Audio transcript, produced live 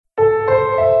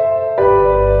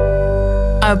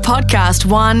a Podcast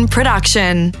One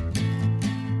production.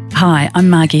 Hi, I'm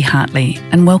Margie Hartley,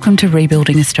 and welcome to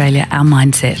Rebuilding Australia, Our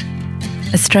Mindset.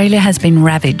 Australia has been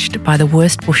ravaged by the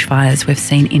worst bushfires we've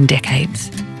seen in decades.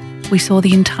 We saw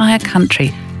the entire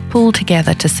country pull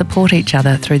together to support each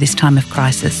other through this time of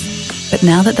crisis. But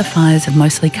now that the fires have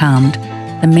mostly calmed,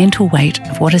 the mental weight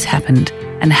of what has happened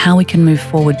and how we can move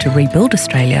forward to rebuild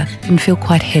Australia can feel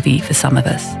quite heavy for some of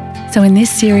us. So in this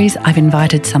series, I've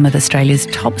invited some of Australia's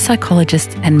top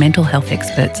psychologists and mental health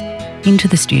experts into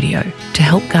the studio to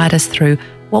help guide us through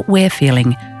what we're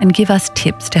feeling and give us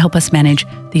tips to help us manage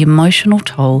the emotional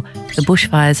toll the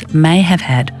bushfires may have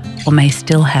had or may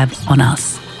still have on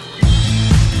us.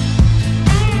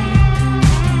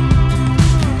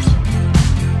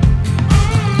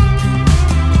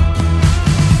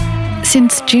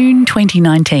 Since June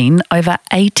 2019, over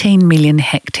 18 million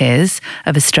hectares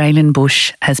of Australian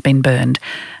bush has been burned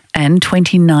and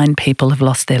 29 people have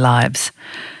lost their lives.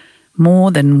 More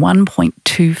than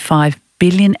 1.25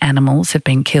 billion animals have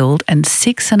been killed and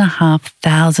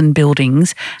 6,500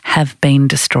 buildings have been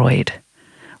destroyed.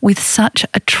 With such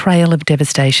a trail of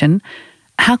devastation,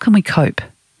 how can we cope?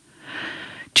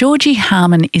 Georgie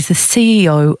Harman is the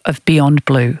CEO of Beyond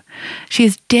Blue. She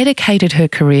has dedicated her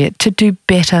career to do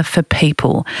better for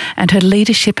people, and her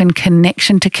leadership and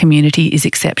connection to community is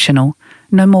exceptional,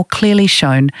 no more clearly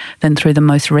shown than through the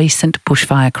most recent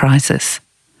bushfire crisis.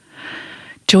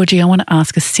 Georgie, I want to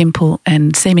ask a simple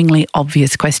and seemingly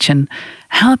obvious question.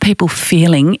 How are people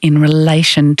feeling in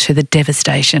relation to the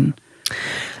devastation?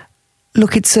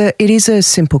 Look, it is a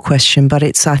simple question, but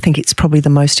I think it's probably the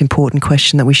most important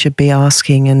question that we should be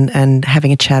asking and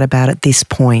having a chat about at this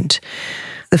point.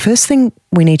 The first thing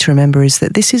we need to remember is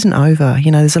that this isn't over.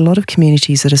 You know, there's a lot of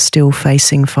communities that are still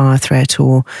facing fire threat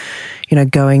or, you know,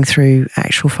 going through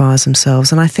actual fires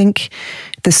themselves. And I think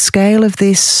the scale of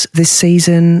this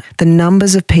season, the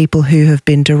numbers of people who have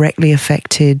been directly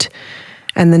affected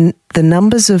and the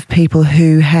numbers of people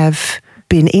who have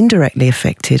been indirectly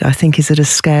affected, I think is at a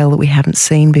scale that we haven't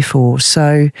seen before.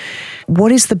 So what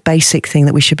is the basic thing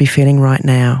that we should be feeling right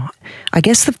now? I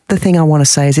guess the thing I want to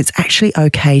say is it's actually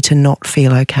okay to not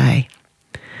feel okay.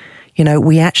 You know,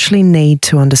 we actually need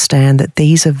to understand that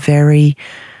these are very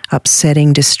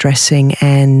upsetting, distressing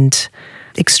and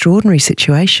extraordinary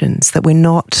situations that we're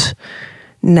not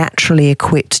naturally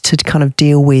equipped to kind of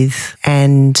deal with,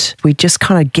 and we just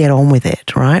kind of get on with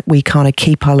it, right? We kind of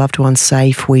keep our loved ones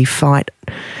safe. We fight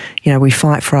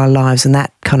for our lives, and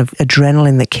that kind of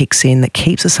adrenaline that kicks in that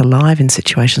keeps us alive in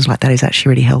situations like that is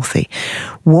actually really healthy.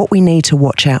 What we need to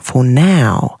watch out for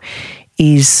now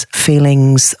is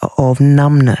feelings of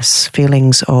numbness,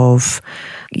 feelings of,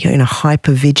 you know,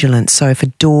 hypervigilance. So if a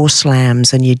door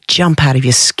slams and you jump out of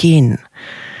your skin,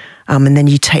 and then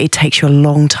it takes you a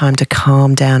long time to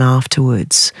calm down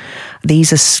afterwards.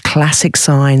 These are classic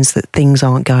signs that things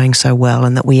aren't going so well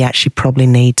and that we actually probably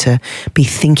need to be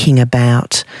thinking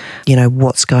about, you know,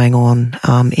 what's going on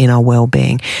in our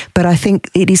well-being. But I think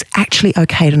it is actually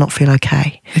okay to not feel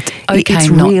okay. It's okay it's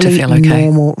not really to feel okay.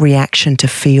 Normal reaction to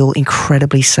feel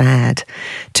incredibly sad,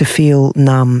 to feel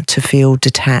numb, to feel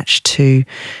detached, to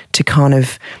kind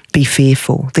of be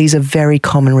fearful. These are very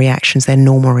common reactions. They're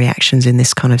normal reactions in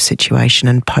this kind of situation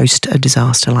and post a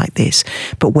disaster like this.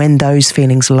 But when those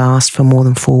feelings last for more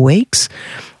than 4 weeks,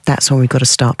 that's when we've got to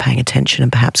start paying attention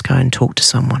and perhaps go and talk to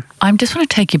someone. I just want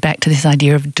to take you back to this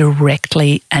idea of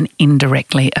directly and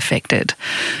indirectly affected.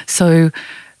 So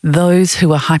those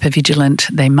who are hypervigilant,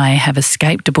 they may have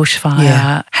escaped a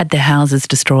bushfire, had their houses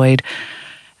destroyed,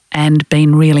 and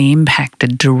been really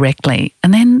impacted directly.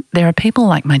 And then there are people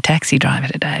like my taxi driver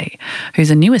today,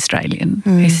 who's a new Australian,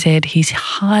 who said he's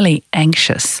highly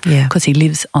anxious because he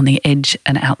lives on the edge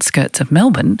and outskirts of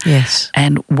Melbourne. Yes.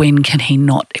 And when can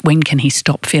he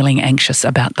stop feeling anxious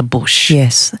about the bush?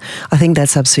 Yes, I think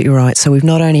that's absolutely right. So we've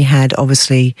not only had,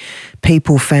 obviously,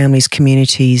 people, families,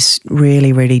 communities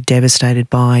really, really devastated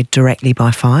directly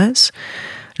by fires,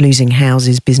 losing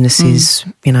houses, businesses,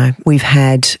 you know, we've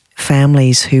had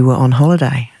families who were on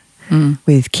holiday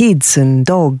with kids and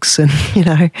dogs and, you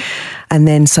know, and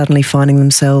then suddenly finding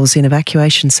themselves in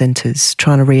evacuation centres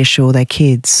trying to reassure their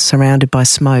kids, surrounded by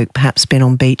smoke, perhaps been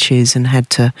on beaches and had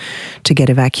to get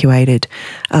evacuated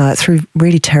through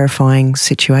really terrifying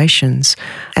situations.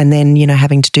 And then, you know,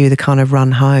 having to do the kind of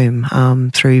run home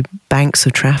through banks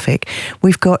of traffic.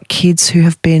 We've got kids who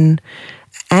have been,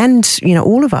 and, you know,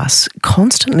 all of us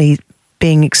constantly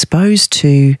being exposed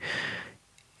to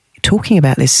talking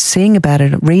about this, seeing about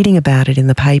it, reading about it in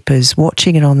the papers,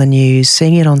 watching it on the news,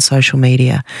 seeing it on social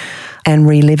media. and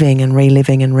reliving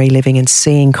and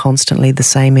seeing constantly the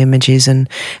same images. And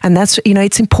that's,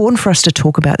 it's important for us to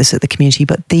talk about this at the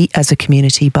community, as a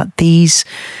community, but this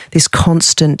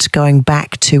constant going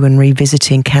back to and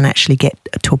revisiting can actually get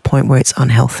to a point where it's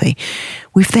unhealthy.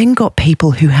 We've then got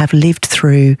people who have lived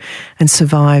through and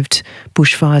survived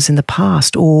bushfires in the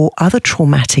past or other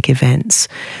traumatic events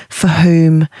for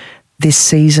whom this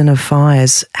season of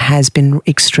fires has been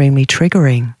extremely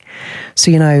triggering.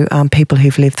 So, people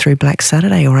who've lived through Black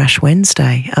Saturday or Ash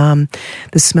Wednesday,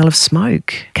 the smell of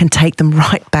smoke can take them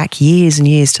right back years and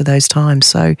years to those times.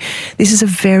 So this is a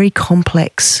very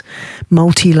complex,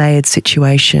 multi-layered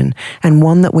situation, and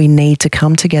one that we need to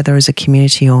come together as a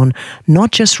community on,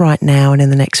 not just right now and in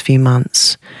the next few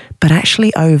months, but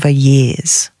actually over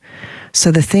years.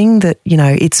 So the thing that,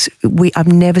 I've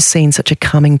never seen such a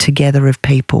coming together of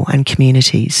people and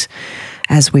communities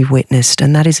as we've witnessed.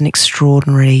 And that is an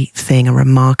extraordinary thing, a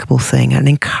remarkable thing, an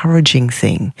encouraging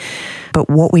thing. But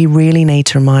what we really need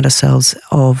to remind ourselves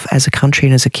of as a country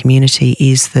and as a community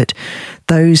is that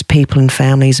those people and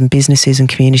families and businesses and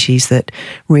communities that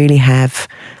really have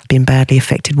been badly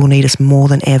affected will need us more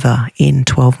than ever in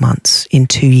 12 months, in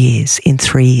 2 years, in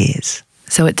 3 years.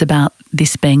 So it's about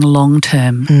this being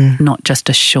long-term, not just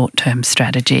a short-term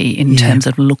strategy in terms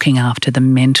of looking after the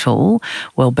mental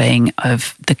well-being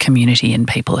of the community and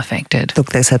people affected. Look,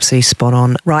 that's absolutely spot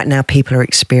on. Right now, people are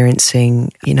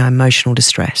experiencing, emotional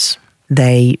distress.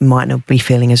 They might not be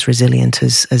feeling as resilient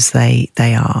as they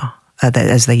are,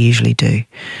 as they usually do.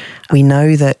 We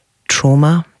know that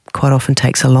trauma quite often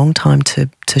takes a long time to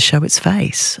show its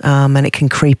face, and it can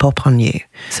creep up on you.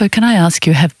 So can I ask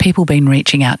you, have people been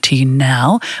reaching out to you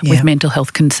now with mental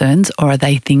health concerns, or are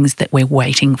they things that we're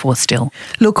waiting for still?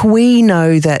 Look, we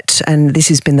know that, and this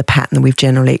has been the pattern that we've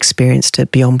generally experienced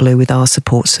at Beyond Blue with our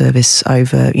support service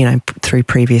over, through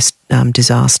previous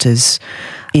disasters,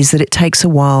 is that it takes a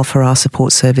while for our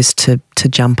support service to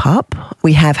jump up.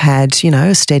 We have had,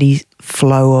 a steady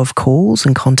flow of calls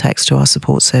and contacts to our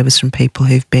support service from people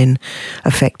who've been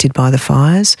affected by the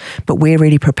fires, but we're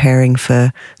really preparing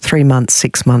for 3 months,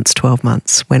 6 months, 12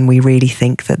 months when we really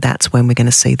think that that's when we're going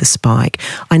to see the spike.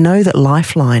 I know that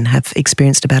Lifeline have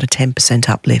experienced about a 10%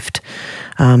 uplift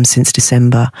since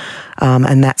December,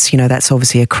 and that's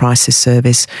obviously a crisis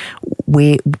service.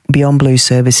 Beyond Blue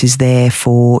service is there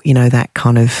for, that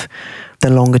kind of the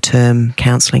longer term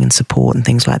counselling and support and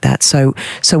things like that. So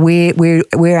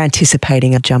we're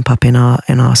anticipating a jump up in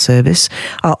our service.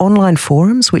 Our online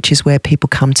forums, which is where people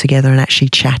come together and actually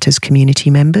chat as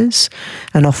community members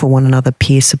and offer one another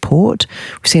peer support.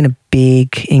 We've seen a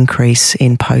big increase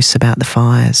in posts about the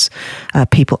fires,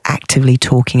 people actively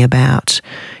talking about,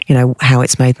 how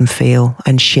it's made them feel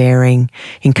and sharing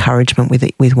encouragement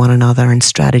with one another and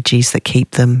strategies that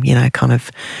keep them, kind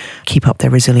of keep up their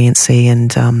resiliency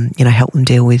and, help them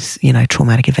deal with,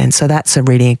 traumatic events. So that's a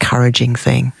really encouraging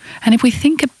thing. And if we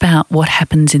think about what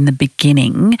happens in the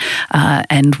beginning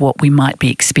and what we might be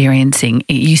experiencing,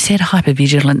 you said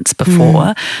hypervigilance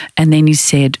before, and then you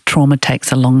said trauma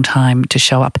takes a long time to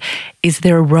show up. Is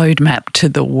there a roadmap to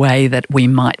the way that we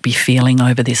might be feeling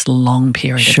over this long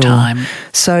period of time?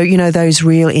 So, those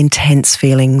real intense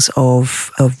feelings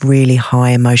of really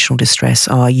high emotional distress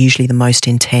are usually the most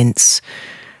intense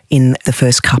in the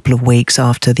first couple of weeks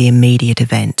after the immediate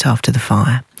event, after the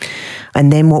fire.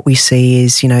 And then what we see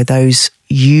is, those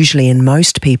usually in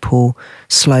most people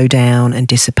slow down and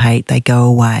dissipate. They go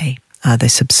away, they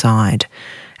subside.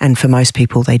 And for most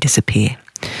people, they disappear.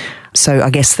 So I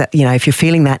guess that, if you're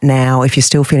feeling that now, if you're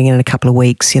still feeling it in a couple of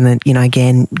weeks,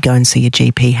 again, go and see your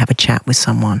GP, have a chat with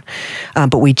someone.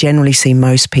 But we generally see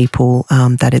most people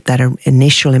that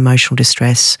initial emotional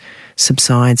distress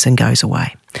subsides and goes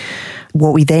away.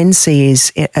 What we then see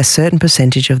is a certain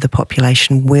percentage of the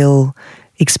population will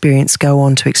go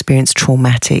on to experience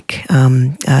traumatic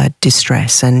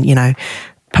distress. And,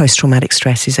 post-traumatic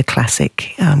stress is a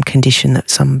classic condition that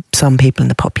some people in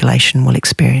the population will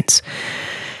experience.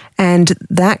 And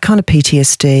that kind of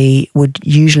PTSD would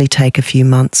usually take a few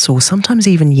months or sometimes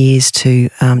even years to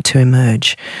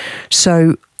emerge.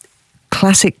 So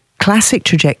classic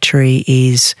trajectory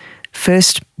is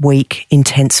first week,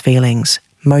 intense feelings.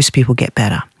 Most people get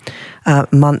better.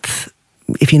 Month,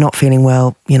 if you're not feeling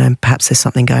well, perhaps there's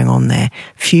something going on there.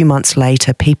 A few months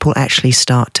later, people actually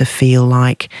start to feel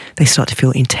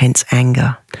intense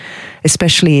anger,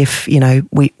 especially if,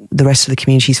 the rest of the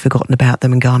community's forgotten about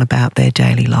them and gone about their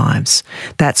daily lives.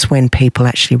 That's when people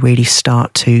actually really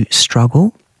start to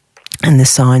struggle and the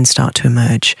signs start to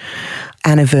emerge.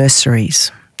 Anniversaries.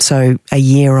 So a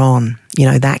year on,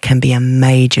 that can be a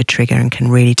major trigger and can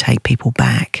really take people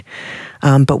back.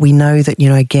 But we know that,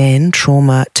 again,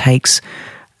 trauma takes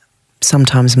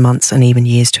sometimes months and even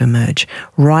years to emerge.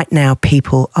 Right now,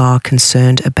 people are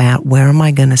concerned about, where am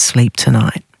I going to sleep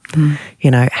tonight?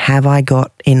 Have I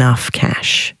got enough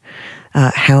cash?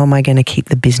 How am I going to keep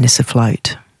the business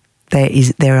afloat?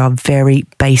 There are very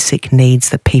basic needs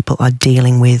that people are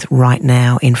dealing with right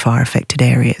now in fire-affected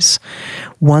areas.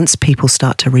 Once people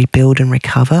start to rebuild and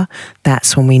recover,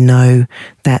 that's when we know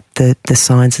that the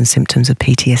signs and symptoms of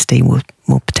PTSD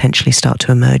will potentially start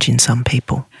to emerge in some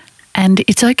people. And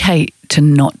it's okay to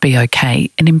not be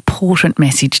okay. An important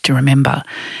message to remember.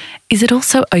 Is it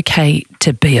also okay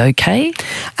to be okay?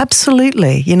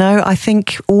 Absolutely. I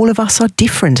think all of us are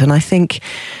different, and I think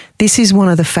this is one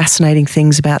of the fascinating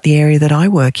things about the area that I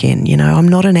work in. I'm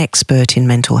not an expert in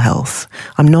mental health.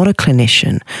 I'm not a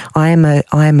clinician. I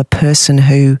am a person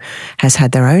who has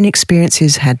had their own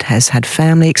experiences, has had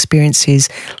family experiences,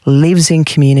 lives in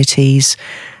communities,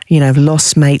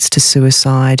 lost mates to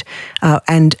suicide,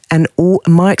 and all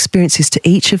my experiences to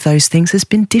each of those things has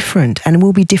been different and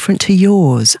will be different to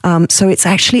yours. So it's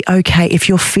actually okay if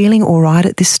you're feeling all right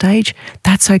at this stage.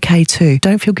 That's okay too.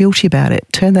 Don't feel guilty about it.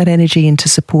 Turn that energy into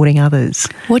supporting others.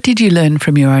 What did you learn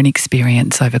from your own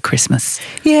experience over Christmas?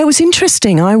 Yeah, it was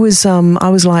interesting. I was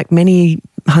like many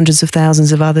hundreds of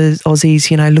thousands of other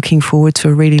Aussies, looking forward to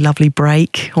a really lovely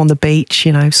break on the beach,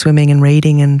 swimming and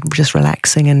reading and just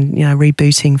relaxing and,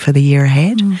 rebooting for the year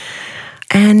ahead.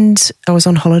 And I was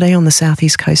on holiday on the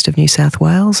southeast coast of New South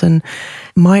Wales, and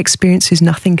my experience is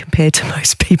nothing compared to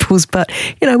most people's, but,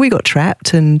 we got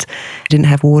trapped and didn't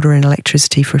have water and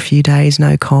electricity for a few days,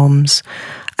 no comms.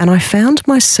 And I found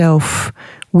myself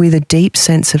with a deep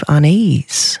sense of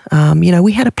unease.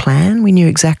 We had a plan. We knew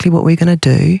exactly what we were going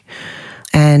to do.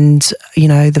 And,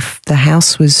 the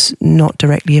house was not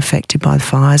directly affected by the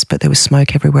fires, but there was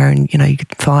smoke everywhere and, you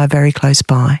could fire very close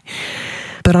by.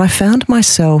 But I found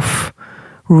myself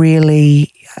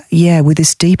really, with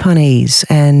this deep unease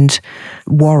and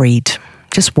worried,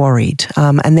 just worried.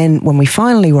 And then when we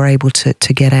finally were able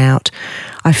to get out,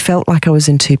 I felt like I was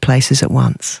in two places at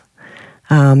once.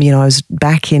 I was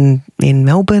back in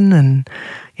Melbourne and,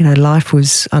 life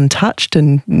was untouched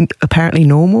and apparently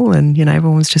normal and,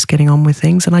 everyone was just getting on with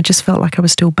things. And I just felt like I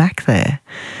was still back there.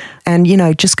 And,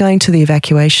 just going to the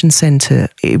evacuation centre,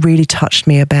 it really touched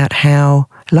me about how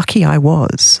lucky I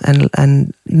was,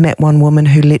 and met one woman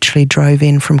who literally drove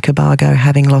in from Cobargo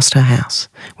having lost her house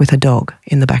with a dog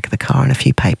in the back of the car and a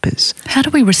few papers. How do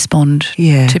we respond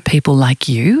to people like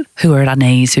you who are at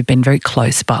unease, who've been very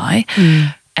close by,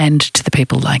 and to the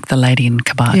people like the lady in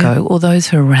Cobargo or those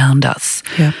who are around us?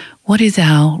 Yeah. What is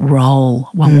our role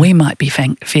when we might be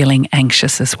feeling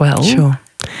anxious as well? Sure.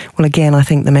 Well, again, I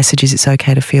think the message is it's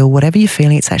okay to feel whatever you're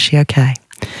feeling, it's actually okay.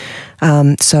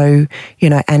 So,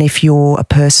 and if you're a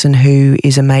person who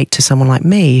is a mate to someone like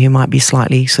me who might be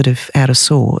slightly sort of out of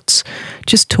sorts,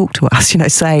 just talk to us,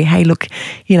 say, hey, look,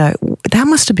 that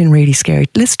must have been really scary.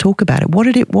 Let's talk about it.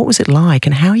 What was it like,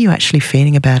 and how are you actually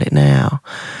feeling about it now?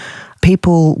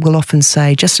 People will often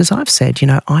say, just as I've said,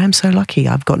 I am so lucky,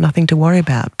 I've got nothing to worry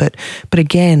about. But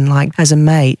again, like as a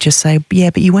mate, just say, yeah,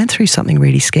 but you went through something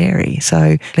really scary.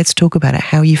 So let's talk about it.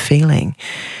 How are you feeling?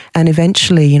 And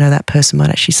eventually, that person might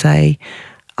actually say,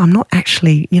 I'm not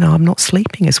actually, I'm not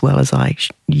sleeping as well as I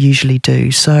usually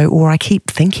do. So, or I keep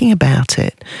thinking about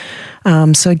it.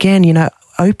 So again,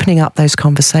 opening up those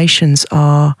conversations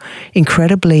are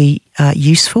incredibly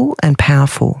useful and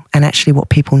powerful, and actually what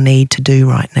people need to do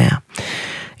right now.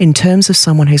 In terms of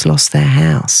someone who's lost their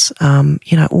house,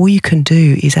 all you can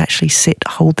do is actually sit,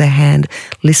 hold their hand,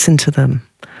 listen to them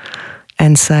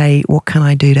and say, what can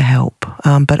I do to help?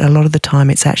 But a lot of the time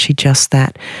it's actually just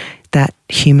that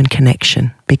human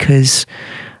connection, because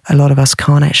a lot of us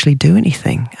can't actually do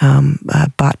anything.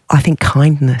 But I think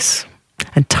kindness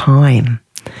and time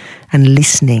and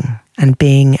listening and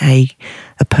being a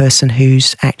person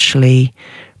who's actually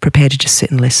prepared to just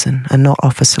sit and listen and not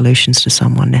offer solutions to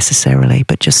someone necessarily,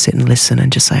 but just sit and listen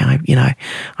and just say,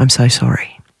 I'm so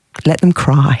sorry. Let them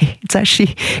cry. It's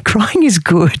actually, crying is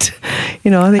good.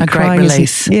 I think a great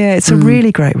release. It's a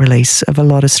really great release of a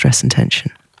lot of stress and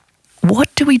tension.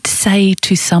 What do we say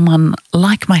to someone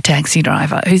like my taxi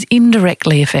driver who's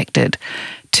indirectly affected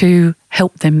to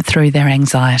help them through their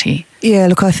anxiety? Yeah,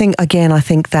 look, I think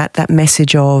that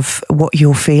message of what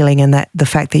you're feeling and that the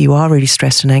fact that you are really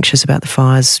stressed and anxious about the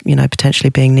fires, potentially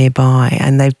being nearby,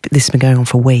 and this has been going on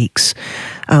for weeks,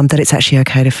 that it's actually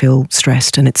okay to feel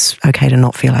stressed and it's okay to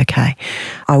not feel okay.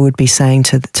 I would be saying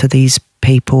to these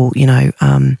people,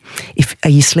 are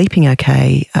you sleeping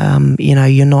okay?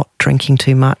 You're not drinking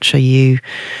too much. Are you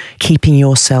keeping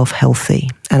yourself healthy?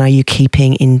 And are you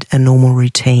keeping in a normal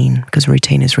routine? Because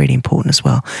routine is really important as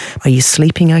well. Are you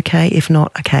sleeping okay? If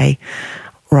not, okay,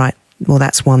 right, well,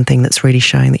 that's one thing that's really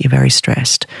showing that you're very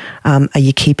stressed. Are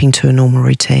you keeping to a normal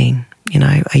routine?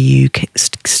 Are you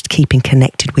keeping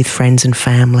connected with friends and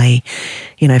family?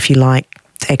 If you like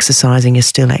exercising, you're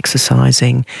still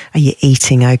exercising. Are you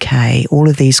eating okay? All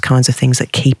of these kinds of things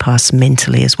that keep us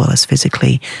mentally as well as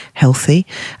physically healthy.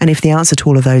 And if the answer to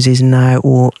all of those is no,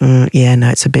 or no,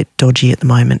 it's a bit dodgy at the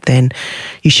moment, then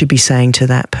you should be saying to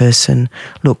that person,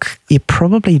 look, you're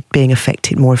probably being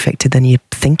more affected than you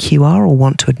think you are or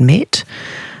want to admit.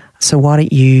 So why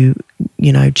don't you,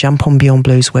 jump on Beyond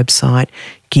Blue's website,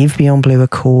 give Beyond Blue a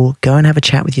call, go and have a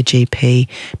chat with your GP,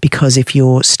 because if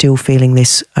you're still feeling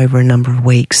this over a number of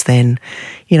weeks, then,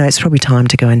 it's probably time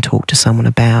to go and talk to someone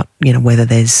about, whether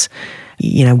there's,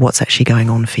 what's actually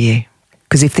going on for you.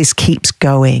 Because if this keeps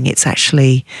going, it's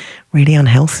actually really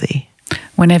unhealthy.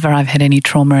 Whenever I've had any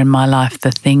trauma in my life,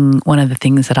 one of the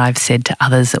things that I've said to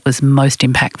others that was most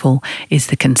impactful is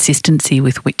the consistency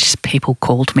with which people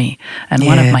called me. And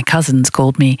one of my cousins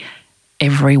called me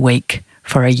every week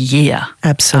for a year.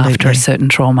 Absolutely. After a certain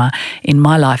trauma in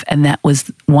my life. And that was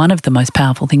one of the most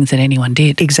powerful things that anyone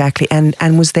did. Exactly.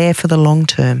 And was there for the long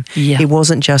term. Yeah. It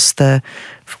wasn't just the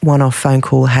one-off phone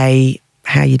call, hey,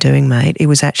 how you doing, mate? It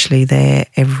was actually there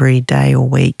every day or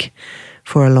week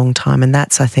for a long time. And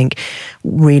that's, I think,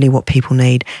 really what people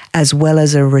need, as well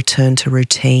as a return to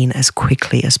routine as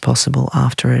quickly as possible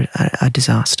after a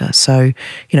disaster. So,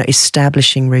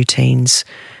 establishing routines,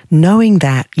 knowing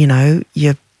that,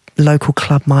 your local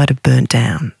club might have burnt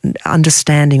down,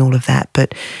 understanding all of that.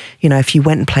 But, if you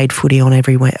went and played footy on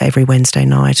every Wednesday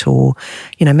night, or,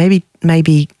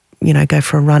 maybe go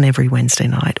for a run every Wednesday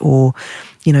night, or,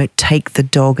 take the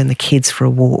dog and the kids for a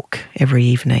walk every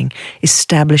evening.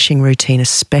 Establishing routine,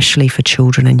 especially for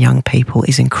children and young people,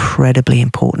 is incredibly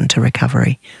important to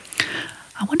recovery.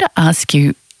 I want to ask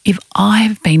you, if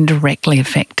I've been directly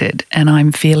affected and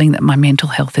I'm feeling that my mental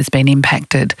health has been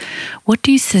impacted, what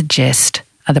do you suggest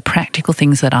are the practical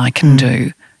things that I can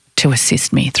do to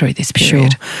assist me through this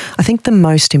period? Sure. I think the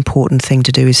most important thing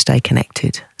to do is stay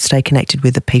connected. Stay connected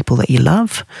with the people that you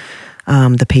love,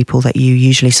 the people that you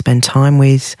usually spend time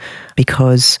with,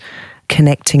 because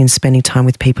connecting and spending time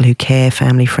with people who care,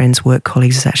 family, friends, work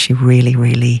colleagues, is actually really,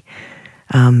 really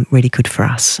really good for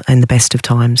us in the best of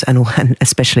times and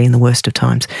especially in the worst of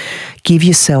times. Give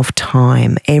yourself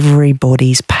time.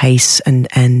 Everybody's pace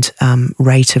and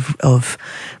rate of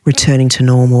returning to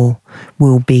normal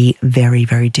will be very,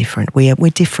 very different. We're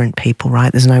different people,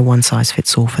 right? There's no one size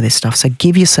fits all for this stuff. So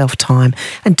give yourself time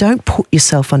and don't put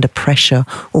yourself under pressure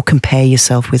or compare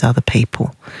yourself with other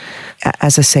people.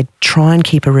 As I said, try and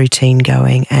keep a routine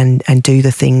going and do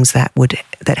the things that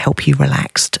help you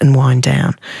relax and wind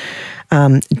down.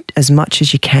 As much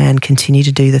as you can, continue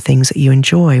to do the things that you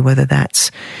enjoy, whether that's,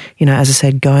 as I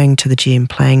said, going to the gym,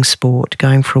 playing sport,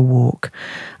 going for a walk.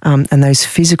 And those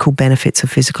physical benefits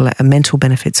of mental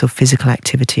benefits of physical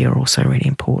activity are also really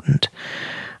important.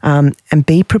 And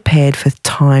be prepared for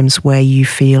times where you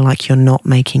feel like you're not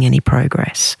making any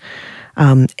progress.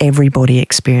 Everybody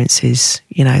experiences,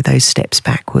 those steps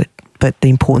backward. But the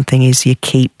important thing is you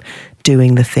keep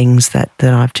doing the things that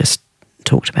I've just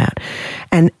talked about.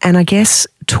 And I guess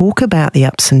talk about the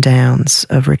ups and downs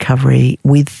of recovery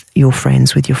with your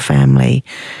friends, with your family,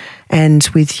 and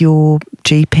with your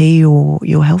GP or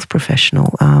your health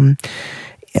professional.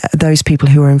 Those people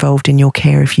who are involved in your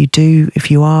care, if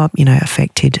you are,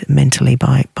 affected mentally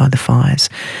by the fires.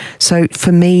 So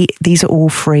for me, these are all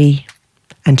free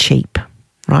and cheap,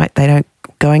 right?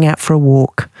 Going out for a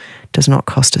walk does not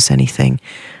cost us anything.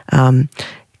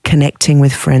 Connecting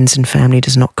with friends and family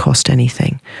does not cost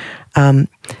anything.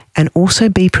 And also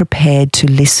be prepared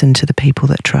to listen to the people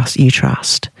that you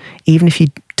trust. Even if you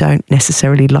don't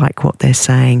necessarily like what they're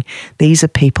saying, these are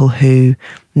people who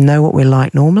know what we're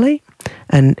like normally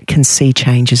and can see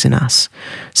changes in us.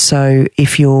 So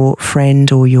if your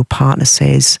friend or your partner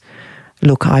says,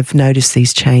 look, I've noticed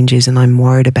these changes and I'm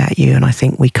worried about you and I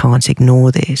think we can't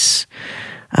ignore this.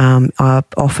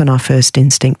 Often our first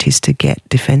instinct is to get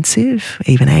defensive,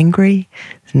 even angry.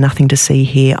 There's nothing to see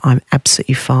here. I'm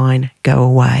absolutely fine. Go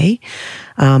away.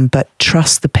 But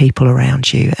trust the people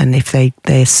around you. And if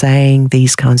they're saying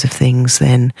these kinds of things,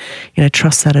 then,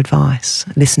 trust that advice.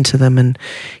 Listen to them and,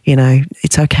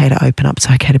 it's okay to open up. It's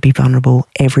okay to be vulnerable.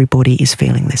 Everybody is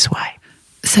feeling this way.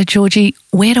 So, Georgie,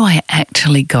 where do I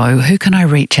actually go? Who can I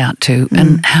reach out to?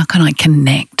 And how can I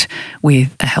connect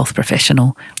with a health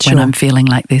professional when I'm feeling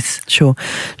like this? Sure.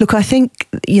 Look, I think,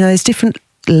 there's different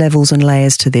levels and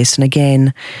layers to this. And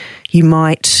again, you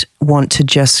might want to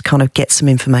just kind of get some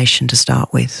information to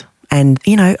start with. And,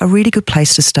 a really good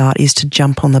place to start is to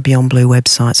jump on the Beyond Blue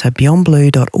website. So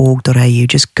beyondblue.org.au,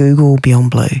 just Google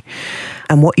Beyond Blue.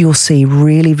 And what you'll see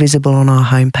really visible on our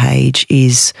homepage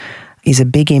is a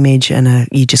big image, and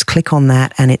you just click on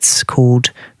that, and it's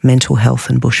called Mental Health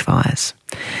and Bushfires.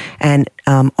 And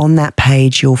on that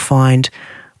page, you'll find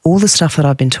all the stuff that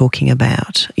I've been talking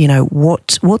about.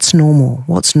 What's normal,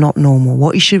 what's not normal,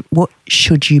 what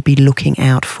should you be looking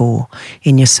out for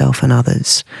in yourself and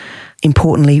others.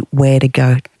 Importantly, where to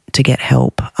go to get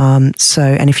help.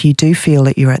 And if you do feel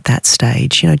that you're at that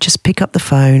stage, just pick up the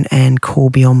phone and call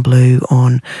Beyond Blue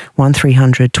on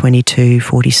 1300 22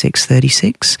 46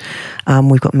 36.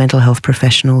 We've got mental health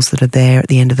professionals that are there at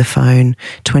the end of the phone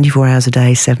 24 hours a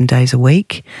day, 7 days a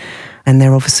week. And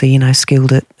they're obviously,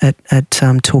 skilled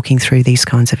at talking through these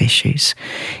kinds of issues.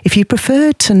 If you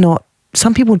prefer to not,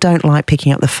 some people don't like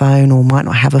picking up the phone or might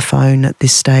not have a phone at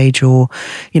this stage, or,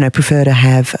 prefer to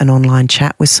have an online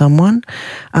chat with someone.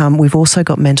 We've also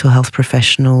got mental health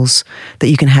professionals that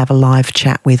you can have a live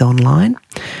chat with online.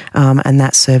 And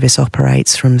that service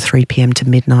operates from 3 p.m. to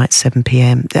midnight, 7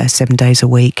 p.m., 7 days a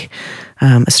week,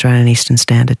 Australian Eastern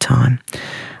Standard Time.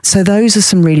 So those are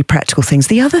some really practical things.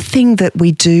 The other thing that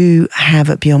we do have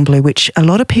at Beyond Blue, which a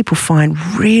lot of people find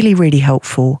really, really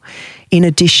helpful, in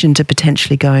addition to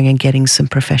potentially going and getting some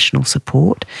professional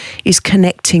support, is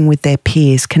connecting with their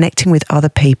peers, connecting with other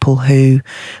people who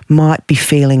might be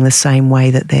feeling the same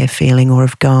way that they're feeling or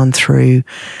have gone through,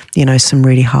 some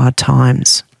really hard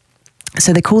times.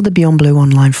 So they're called the Beyond Blue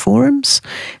online forums.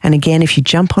 And again, if you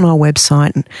jump on our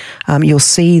website, you'll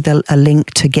see a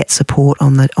link to get support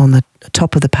on the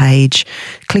top of the page.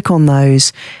 Click on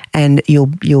those and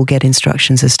you'll get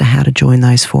instructions as to how to join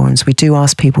those forums. We do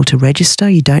ask people to register.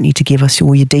 You don't need to give us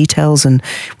all your details, and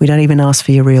we don't even ask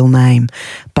for your real name.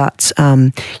 But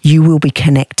you will be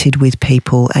connected with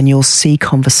people, and you'll see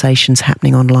conversations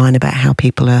happening online about how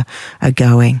people are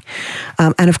going.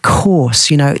 And of course,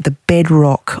 the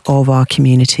bedrock of our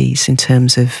communities in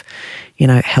terms of,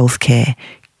 healthcare,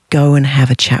 go and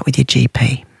have a chat with your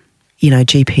GP.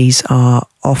 GPs are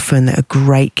often a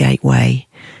great gateway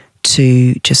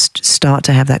to just start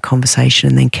to have that conversation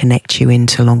and then connect you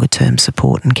into longer term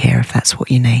support and care if that's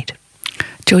what you need.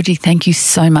 Georgie, thank you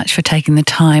so much for taking the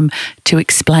time to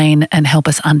explain and help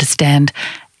us understand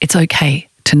it's okay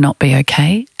to not be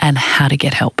okay and how to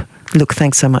get help. Look,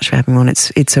 thanks so much for having me on.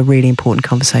 It's a really important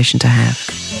conversation to have.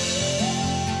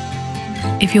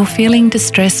 If you're feeling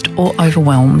distressed or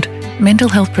overwhelmed, mental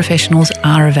health professionals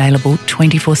are available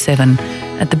 24/7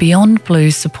 at the Beyond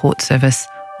Blue support service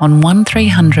on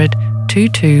 1300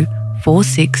 22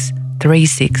 46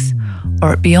 36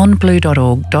 or at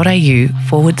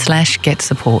beyondblue.org.au/get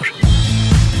support.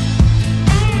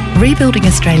 Rebuilding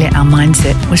Australia, Our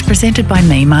Mindset was presented by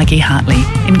me, Margie Hartley,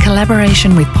 in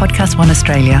collaboration with Podcast One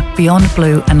Australia, Beyond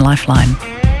Blue and Lifeline.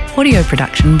 Audio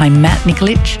production by Matt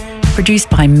Nikolic, produced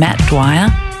by Matt Dwyer,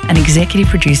 and executive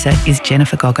producer is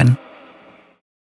Jennifer Goggin.